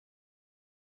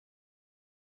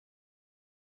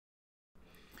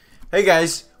Hey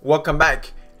guys, welcome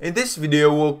back. In this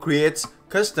video, we'll create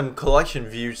custom collection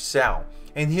view cell.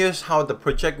 And here's how the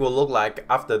project will look like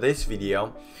after this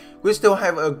video. We still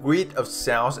have a grid of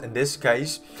cells in this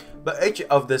case, but each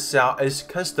of the cell is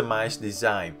customized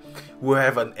design. We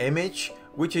have an image,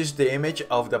 which is the image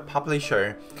of the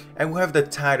publisher, and we have the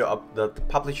title of the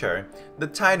publisher. The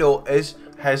title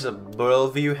has a blur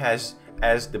view as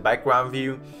the background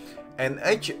view, and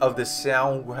each of the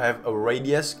cell will have a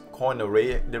radius,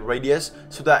 the radius,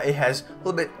 so that it has a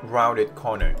little bit rounded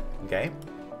corner. Okay,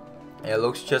 it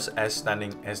looks just as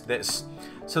stunning as this.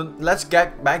 So let's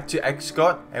get back to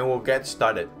Xcode and we'll get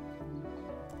started.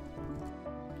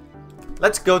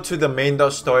 Let's go to the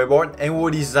main.storyboard and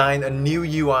we'll design a new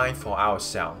UI for our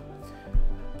cell.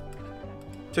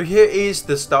 So here is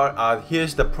the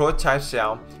here's the prototype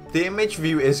cell. The image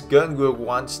view is good. We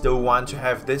still want to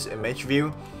have this image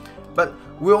view, but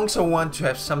we also want to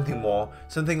have something more,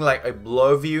 something like a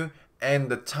blur view and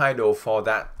the title for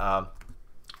that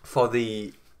for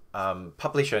the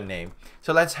publisher name.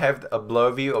 So let's have a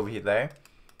blur view over here there.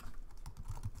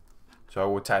 So I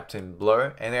will type in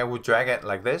blur and I will drag it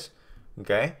like this.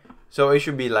 Okay, so it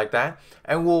should be like that,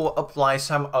 and we'll apply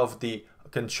some of the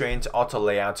constraints, auto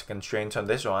layout constraints on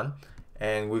this one,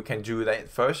 and we can do that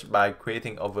first by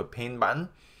creating over pin button,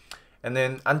 and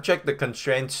then uncheck the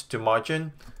constraints to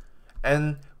margin,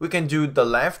 and we can do the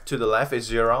left. To the left is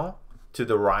 0, to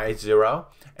the right 0,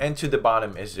 and to the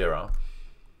bottom is 0.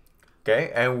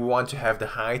 Okay, and we want to have the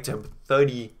height of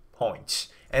 30 points,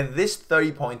 and this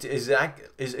 30 points is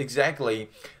exactly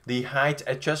the height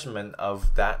adjustment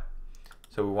of that.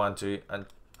 So we want to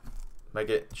make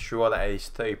it sure that it's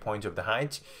 30 points of the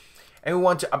height, and we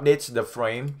want to update the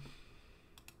frame,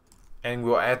 and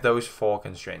we'll add those 4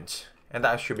 constraints, and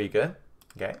that should be good.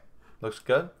 Okay, looks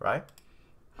good, right?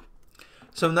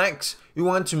 So next, we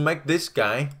want to make this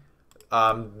guy,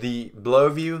 the blur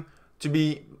view, to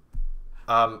be,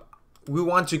 we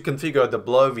want to configure the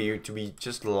blur view to be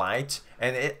just light,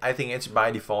 and I think it's by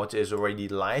default is already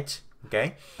light.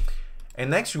 Okay, and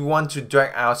next we want to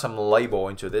drag out some label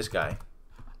into this guy.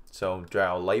 So drag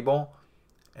out label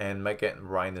and make it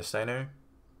right in the center.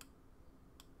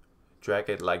 Drag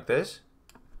it like this.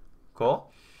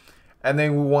 Cool. And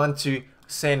then we want to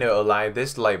center align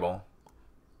this label.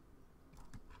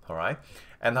 Alright,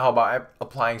 and how about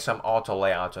applying some auto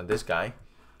layout on this guy?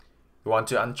 We want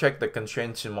to uncheck the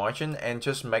constraints in margin and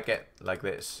just make it like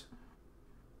this,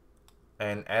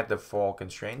 and add the 4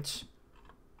 constraints.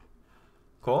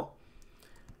 Cool.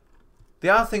 The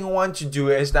other thing I want to do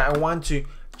is that I want to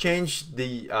change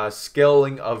the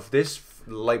scaling of this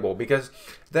label, because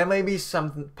there may be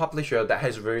some publisher that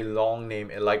has a very long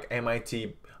name, like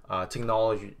MIT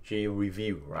Technology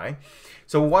Review, right?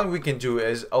 So what we can do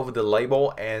is over the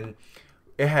label, and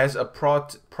it has a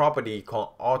property called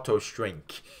auto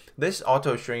shrink. This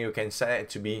auto shrink, you can set it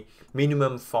to be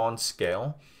minimum font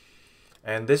scale,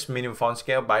 and this minimum font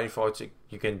scale by default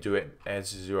you can do it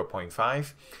as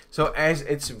 0.5. So as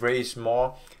it's very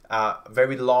small,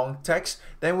 very long text,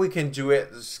 then we can do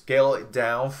it, scale it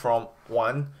down from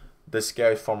 1. The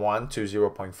scale is from 1 to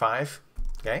 0.5.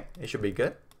 Okay, it should be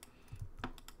good.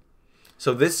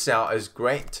 So this cell is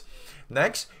great.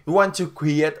 Next, we want to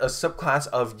create a subclass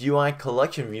of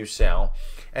UICollectionView cell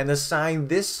and assign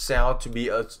this cell to be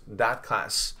that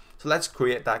class. So let's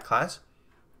create that class.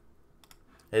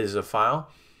 It is a file,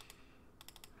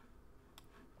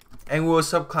 and we'll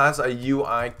subclass a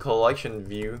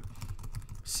UICollectionView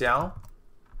cell,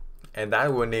 and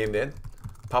that will name it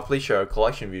Publisher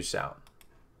CollectionView cell,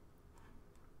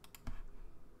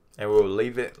 and we'll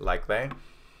leave it like that.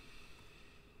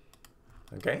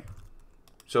 Okay,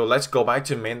 so let's go back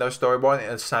to main.storyboard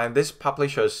and assign this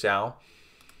publisher cell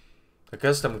a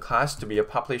custom class to be a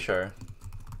Publisher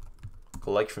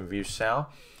CollectionView cell.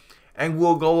 And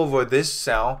we'll go over this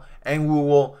cell, and we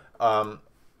will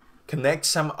connect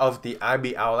some of the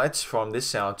IB outlets from this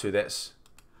cell to this.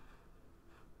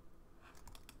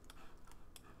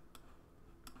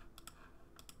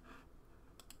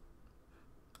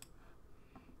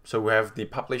 So we have the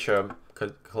Publisher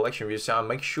Collection View cell.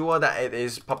 Make sure that it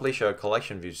is Publisher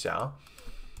Collection View cell.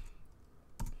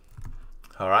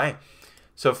 Alright,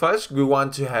 so first we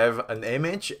want to have an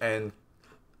image, and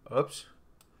oops.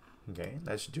 Okay,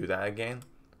 let's do that again.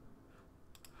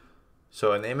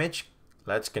 So an image,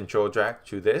 let's control drag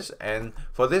to this, and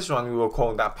for this one we will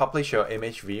call that publisher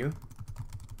image view.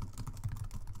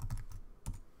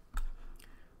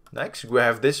 Next we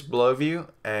have this blur view,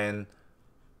 and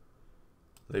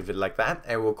leave it like that,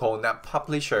 and we'll call that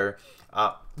publisher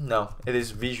no, it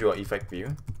is visual effect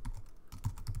view.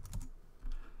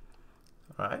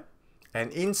 Alright,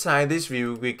 And inside this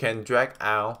view, we can drag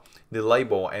out the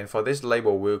label, and for this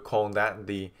label, we'll call that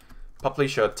the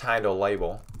publisher title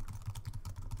label.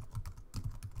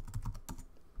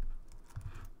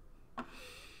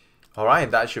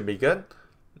 Alright, that should be good.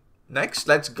 Next,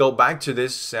 let's go back to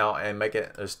this cell and make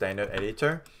it a standard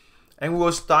editor. And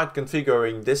we'll start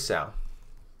configuring this cell.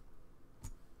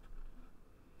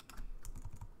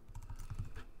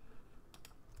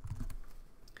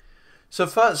 So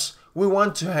first, we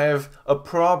want to have a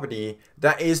property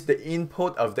that is the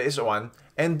input of this one.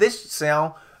 And this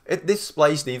cell, it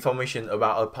displays the information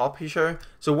about a publisher.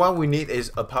 So what we need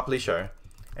is a publisher.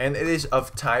 And it is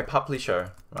of type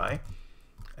publisher, right?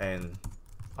 And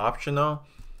optional.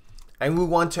 And we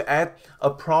want to add a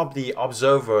property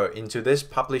observer into this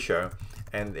publisher,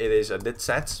 and it is a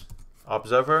didSet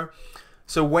observer.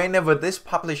 So whenever this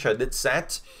publisher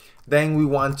didSet, then we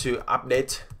want to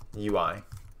update UI.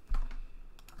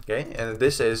 Okay, and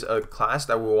this is a class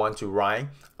that we want to write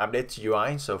update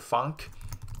UI. So func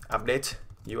update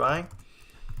UI.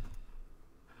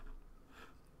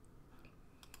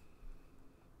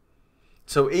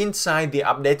 So inside the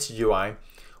update UI,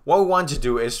 what we want to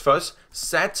do is first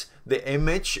set the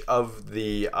image of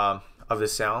the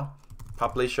cell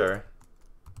publisher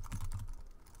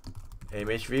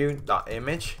image view dot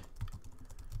image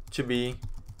to be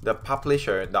the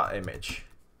publisher dot image.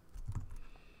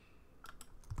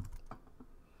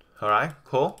 Alright,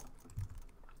 cool.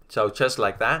 So just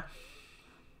like that.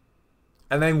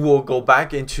 And then we'll go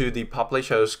back into the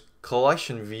publisher's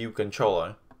collection view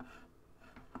controller.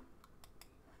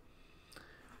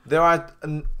 There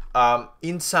are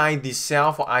inside the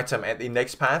cell for item at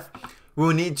index path, we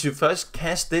will need to first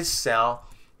cast this cell,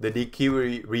 the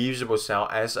DQ reusable cell,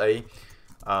 as a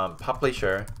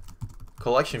publisher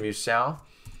collection view cell,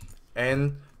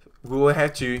 and we will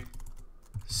have to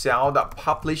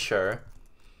cell.publisher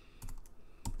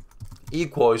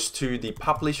equals to the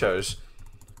publishers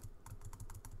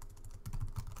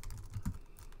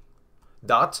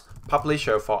dot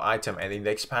publisher for item at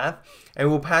index path, and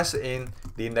we'll pass in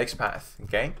the index path.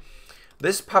 Okay,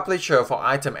 this publisher for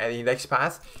item at index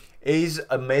path is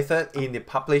a method in the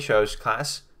publishers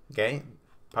class. Okay,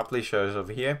 publishers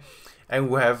over here, and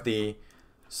we have the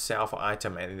cell for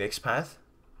item at index path.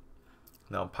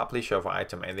 Now publisher for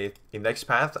item at the index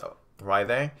path right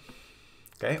there.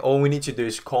 Okay, all we need to do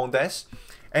is call this,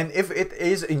 and if it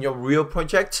is in your real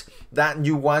project that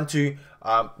you want to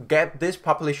get this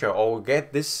publisher or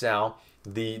get this cell,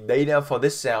 the data for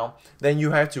this cell, then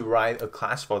you have to write a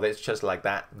class for this just like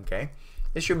that. Okay,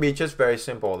 it should be just very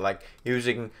simple, like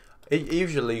using it.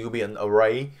 Usually will be an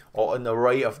array or an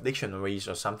array of dictionaries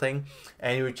or something,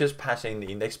 and you just pass in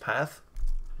the index path,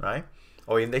 right?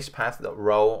 Or index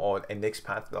path.row or index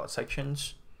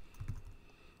path.sections.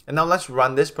 And now let's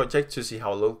run this project to see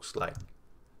how it looks like.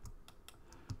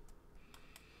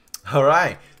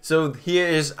 Alright, so here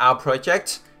is our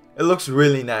project. It looks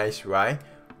really nice, right?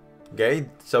 Okay,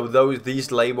 so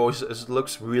these labels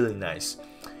looks really nice.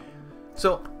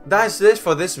 So that's it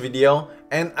for this video,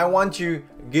 and I want to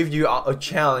give you a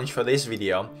challenge for this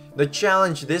video. The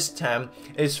challenge this time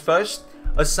is first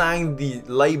assign the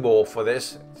label for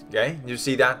this. Okay, you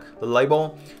see that, the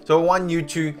label. So I want you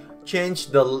to change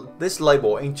this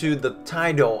label into the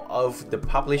title of the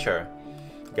publisher.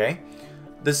 Okay,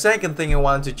 the second thing I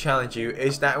want to challenge you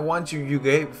is that I want you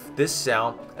give this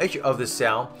cell, each of the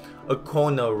cell, a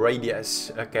corner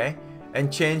radius. Okay,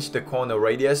 and change the corner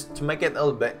radius to make it a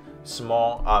little bit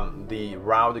small, the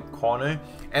rounded corner,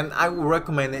 and I would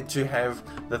recommend it to have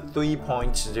the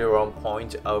 3.0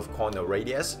 point of corner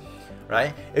radius.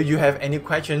 Right? If you have any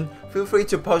question, feel free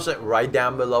to post it right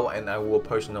down below, and I will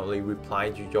personally reply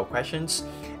to your questions.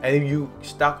 And if you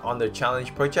stuck on the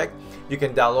challenge project, you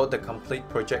can download the complete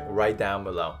project right down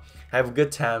below. Have a good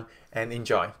time and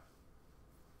enjoy.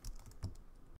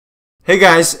 Hey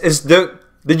guys, it's Duke.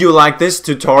 Did you like this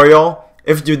tutorial?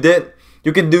 If you did,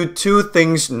 you can do two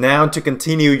things now to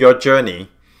continue your journey.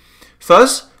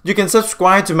 First, you can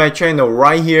subscribe to my channel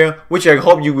right here, which I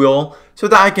hope you will, so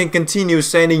that I can continue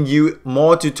sending you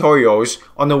more tutorials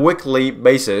on a weekly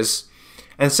basis.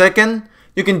 And second,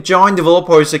 you can join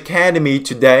Developers Academy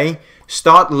today,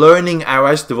 start learning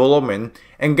iOS development,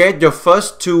 and get your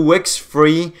first 2 weeks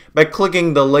free by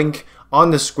clicking the link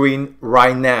on the screen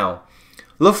right now.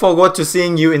 Look forward to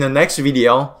seeing you in the next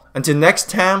video. Until next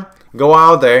time, go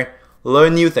out there,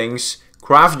 learn new things,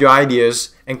 craft your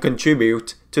ideas, and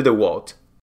contribute to the world.